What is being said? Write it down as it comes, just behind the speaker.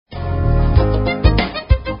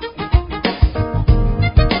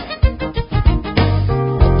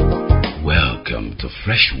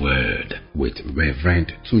Fresh Word with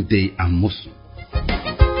Reverend Tunde Amosu.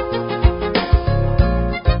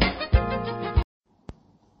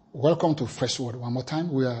 Welcome to Fresh Word. One more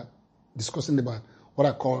time, we are discussing about what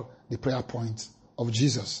I call the prayer point of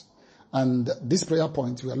Jesus. And this prayer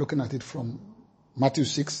point, we are looking at it from Matthew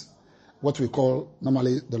 6, what we call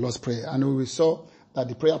normally the Lord's Prayer. And we saw that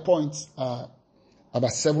the prayer points are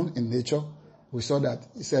about 7 in nature. We saw that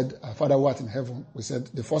he said, Our Father who art in heaven. We said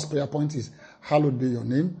the first prayer point is, hallowed be your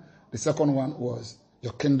name. The second one was,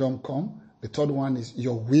 your kingdom come. The third one is,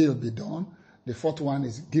 your will be done. The fourth one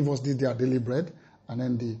is, give us this day our daily bread. And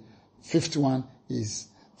then the fifth one is,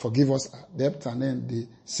 forgive us our debt. And then the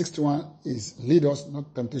sixth one is, lead us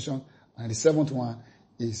not temptation. And the seventh one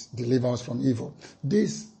is, deliver us from evil.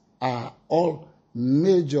 These are all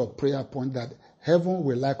major prayer points that heaven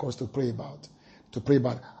will like us to pray about. To pray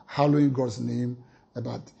about hallowing God's name,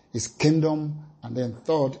 about his kingdom, and then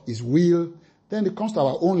third, his will. Then it comes to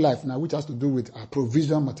our own life now, which has to do with our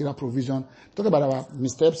provision, material provision. Talk about our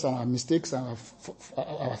missteps and our mistakes and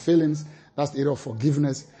our failings. That's the area of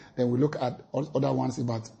forgiveness. Then we look at other ones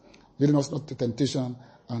about leading us not to temptation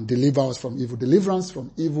and deliver us from evil. Deliverance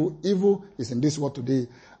from evil. Evil is in this world today.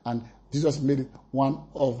 And Jesus made it one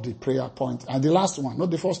of the prayer points. And the last one,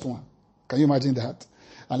 not the first one. Can you imagine that?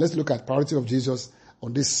 And let's look at priority of Jesus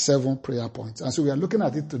on these 7 prayer points. And so we are looking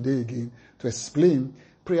at it today again to explain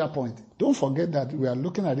prayer point. Don't forget that we are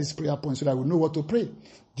looking at this prayer point so that we know what to pray.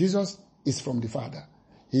 Jesus is from the Father.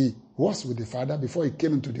 He was with the Father before he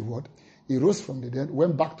came into the world. He rose from the dead,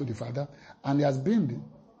 went back to the Father, and he has been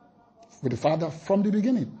with the Father from the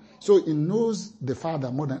beginning. So he knows the Father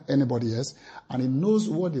more than anybody else, and he knows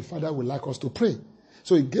what the Father would like us to pray.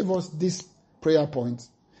 So he gave us this prayer point.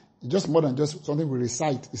 Just more than just something we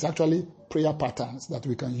recite. It's actually prayer patterns that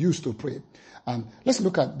we can use to pray. And let's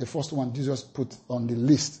look at the first one Jesus put on the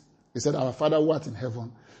list. He said, Our Father who art in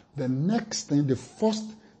heaven. The next thing, the first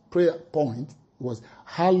prayer point was,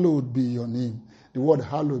 hallowed be your name. The word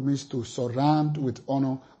hallowed means to surround with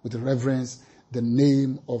honor, with reverence, the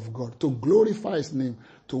name of God. To glorify his name,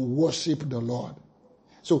 to worship the Lord.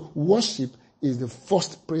 So worship is the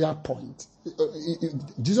first prayer point.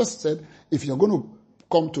 Jesus said, if you're going to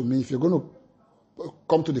come to me, if you're going to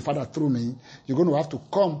come to the Father through me, you're going to have to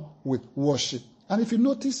come with worship. And if you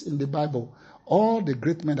notice in the Bible, all the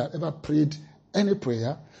great men that ever prayed any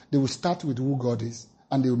prayer, they will start with who God is,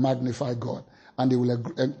 and they will magnify God, and they will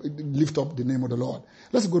lift up the name of the Lord.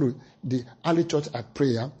 Let's go to the early church at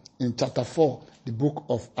prayer in chapter 4, the book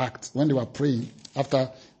of Acts, when they were praying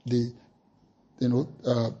after they,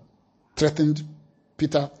 threatened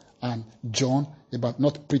Peter and John about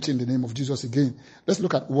not preaching the name of Jesus again. Let's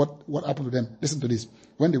look at what happened to them. Listen to this.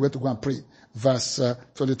 When they went to go and pray, verse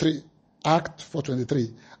 23, Act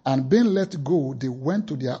 4:23. And being let go, they went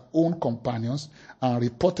to their own companions and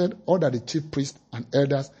reported all that the chief priests and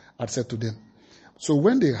elders had said to them. So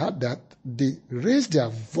when they heard that, they raised their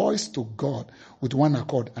voice to God with one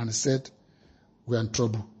accord and said, we are in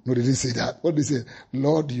trouble. No, they didn't say that. What did they say?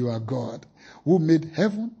 Lord, you are God, who made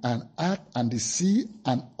heaven and earth and the sea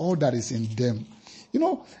and all that is in them.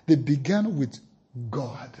 They began with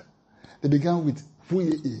God. They began with who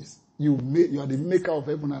he is. You are the maker of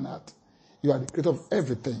heaven and earth. You are the creator of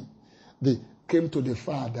everything. They came to the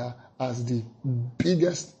Father as the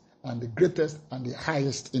biggest and the greatest and the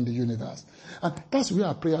highest in the universe. And that's where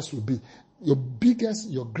our prayers will be. Your biggest,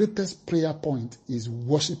 your greatest prayer point is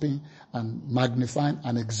worshiping and magnifying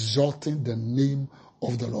and exalting the name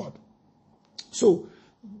of the Lord. So,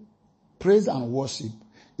 praise and worship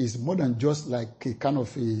is more than just like a kind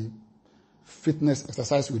of a fitness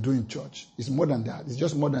exercise we do in church. It's more than that. It's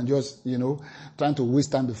just more than just, trying to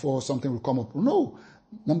waste time before something will come up. No.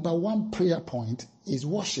 Number one prayer point is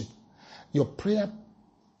worship. Your prayer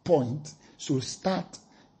point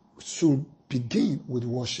should begin with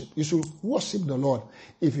worship. You should worship the Lord.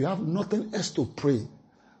 If you have nothing else to pray,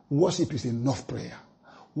 worship is enough prayer.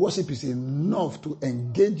 Worship is enough to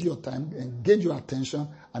engage your time, engage your attention,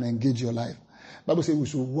 and engage your life. The Bible says we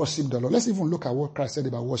should worship the Lord. Let's even look at what Christ said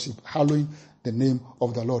about worship, hallowing the name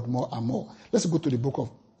of the Lord more and more. Let's go to the book of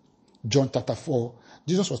John chapter 4.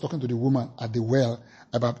 Jesus was talking to the woman at the well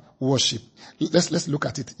about worship. Let's look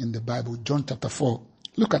at it in the Bible. John chapter 4.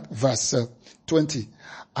 Look at verse 20.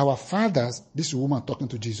 Our fathers, this woman talking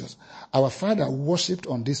to Jesus, our father worshipped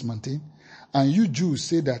on this mountain, and you Jews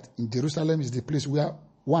say that in Jerusalem is the place where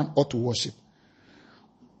one ought to worship.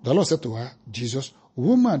 The Lord said to her, Jesus,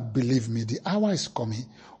 woman, believe me, the hour is coming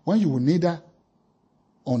when you will neither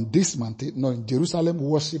on this mountain nor in Jerusalem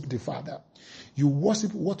worship the Father. You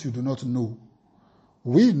worship what you do not know.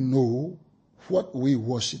 We know what we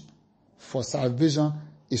worship, for salvation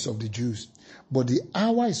is of the Jews. But the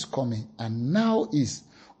hour is coming, and now is,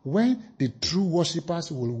 when the true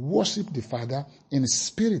worshippers will worship the Father in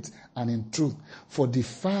spirit and in truth. For the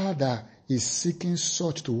Father is seeking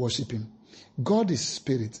such to worship him. God is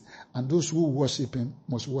spirit, and those who worship him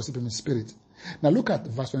must worship him in spirit. Now look at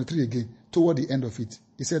verse 23 again, toward the end of it.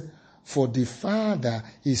 He said, for the Father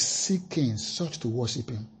is seeking such to worship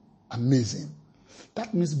him. Amazing.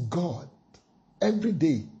 That means God, every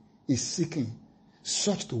day, is seeking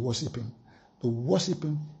such to worship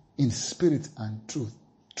him in spirit and truth.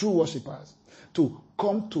 True worshippers, to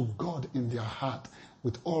come to God in their heart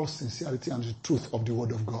with all sincerity and the truth of the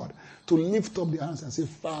word of God. To lift up their hands and say,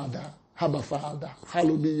 Father, Abba Father,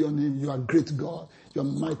 hallowed be your name. You are great God. You are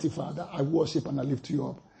mighty Father. I worship and I lift you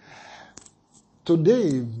up.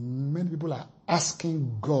 Today, many people are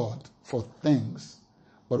asking God for things,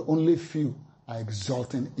 but only few are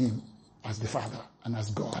exalting him as the Father and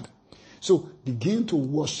as God. So begin to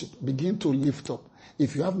worship, begin to lift up.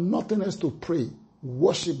 If you have nothing else to pray,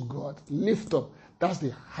 worship God, lift up. That's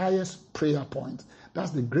the highest prayer point.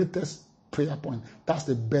 That's the greatest prayer point. That's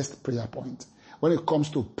the best prayer point. When it comes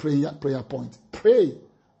to prayer point, pray,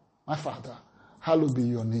 my Father, hallowed be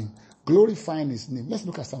your name. Glorifying his name. Let's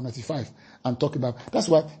look at Psalm 95 and talk about. That's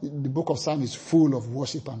why the book of Psalm is full of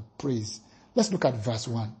worship and praise. Let's look at verse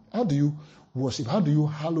 1. How do you worship? How do you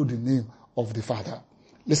hallow the name of the Father?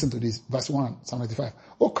 Listen to this. Verse 1, Psalm 95.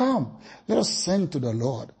 Oh, come, let us sing to the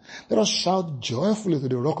Lord. Let us shout joyfully to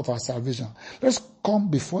the rock of our salvation. Let us come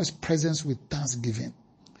before his presence with thanksgiving.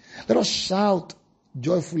 Let us shout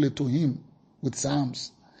joyfully to him with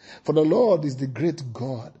psalms. For the Lord is the great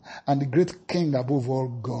God and the great King above all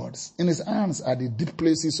gods. In his hands are the deep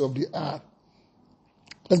places of the earth.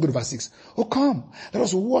 Let's go to verse 6. Oh, come, let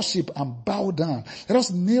us worship and bow down. Let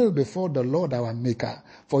us kneel before the Lord our Maker,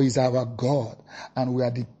 for he is our God, and we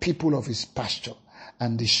are the people of his pasture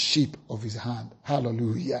and the sheep of his hand.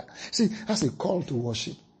 Hallelujah. See, that's a call to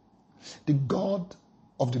worship. The God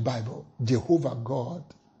of the Bible, Jehovah God,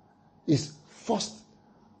 is first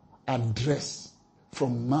address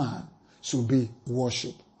from man should be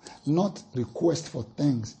worship, not request for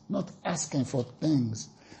things, not asking for things.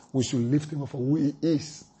 We should lift him up for who he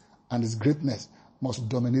is, and his greatness must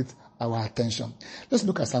dominate our attention. Let's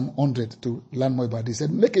look at Psalm 100 to learn more about this. It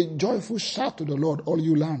said, make a joyful shout to the Lord, all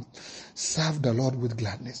you land. Serve the Lord with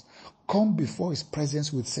gladness. Come before his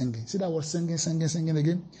presence with singing. See that word singing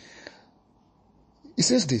again? It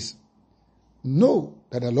says this, know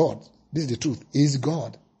that the Lord, this is the truth, is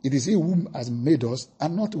God. It is he who has made us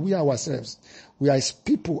and not we ourselves. We are his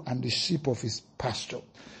people and the sheep of his pasture.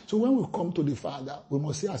 So when we come to the Father, we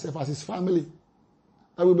must see ourselves as his family,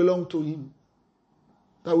 that we belong to him,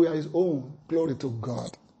 that we are his own. Glory to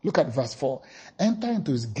God. Look at verse 4. Enter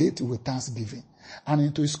into his gate with thanksgiving and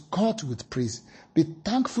into his court with praise. Be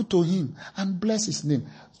thankful to him and bless his name.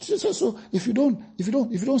 So if you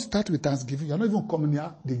don't start with thanksgiving, you're not even coming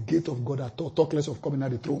near the gate of God at all. Talk less of coming near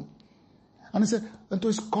the throne. And he said, into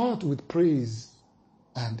his court with praise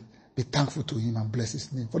and be thankful to him and bless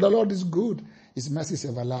his name. For the Lord is good, his mercy is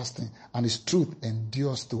everlasting, and his truth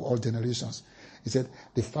endures to all generations. He said,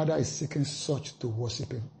 the Father is seeking such to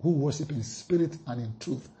worship him, who worship in spirit and in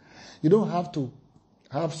truth. You don't have to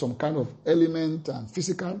have some kind of element and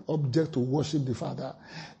physical object to worship the Father.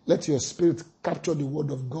 Let your spirit capture the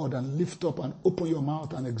word of God and lift up and open your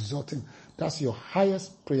mouth and exalt him. That's your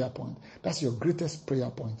highest prayer point. That's your greatest prayer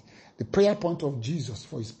point. The prayer point of Jesus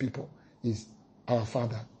for his people is our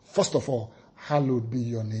Father. First of all, hallowed be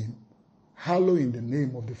your name. Hallow in the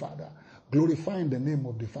name of the Father. Glorifying the name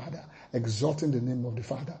of the Father. Exalting the name of the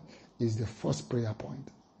Father is the first prayer point.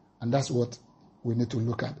 And that's what we need to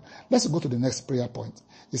look at. Let's go to the next prayer point.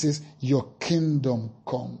 It says, your kingdom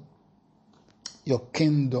come. Your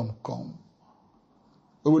kingdom come.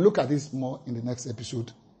 We will look at this more in the next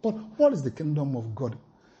episode. But what is the kingdom of God?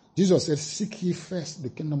 Jesus said, seek ye first the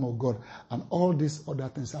kingdom of God, and all these other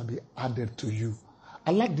things shall be added to you.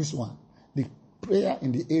 I like this one. The prayer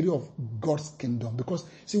in the area of God's kingdom. Because,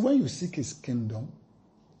 see, when you seek his kingdom,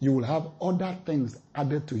 you will have other things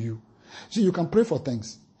added to you. See, you can pray for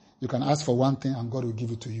things. You can ask for one thing and God will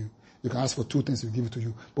give it to you. You can ask for two things, he'll give it to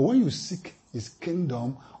you. But when you seek his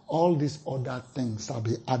kingdom, all these other things shall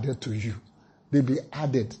be added to you. They'll be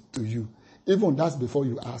added to you. Even that's before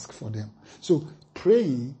you ask for them. So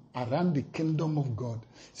praying around the kingdom of God,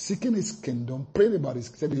 seeking his kingdom, praying about his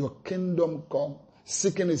kingdom, your kingdom come,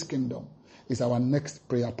 seeking his kingdom is our next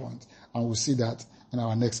prayer point. And we'll see that in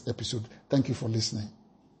our next episode. Thank you for listening.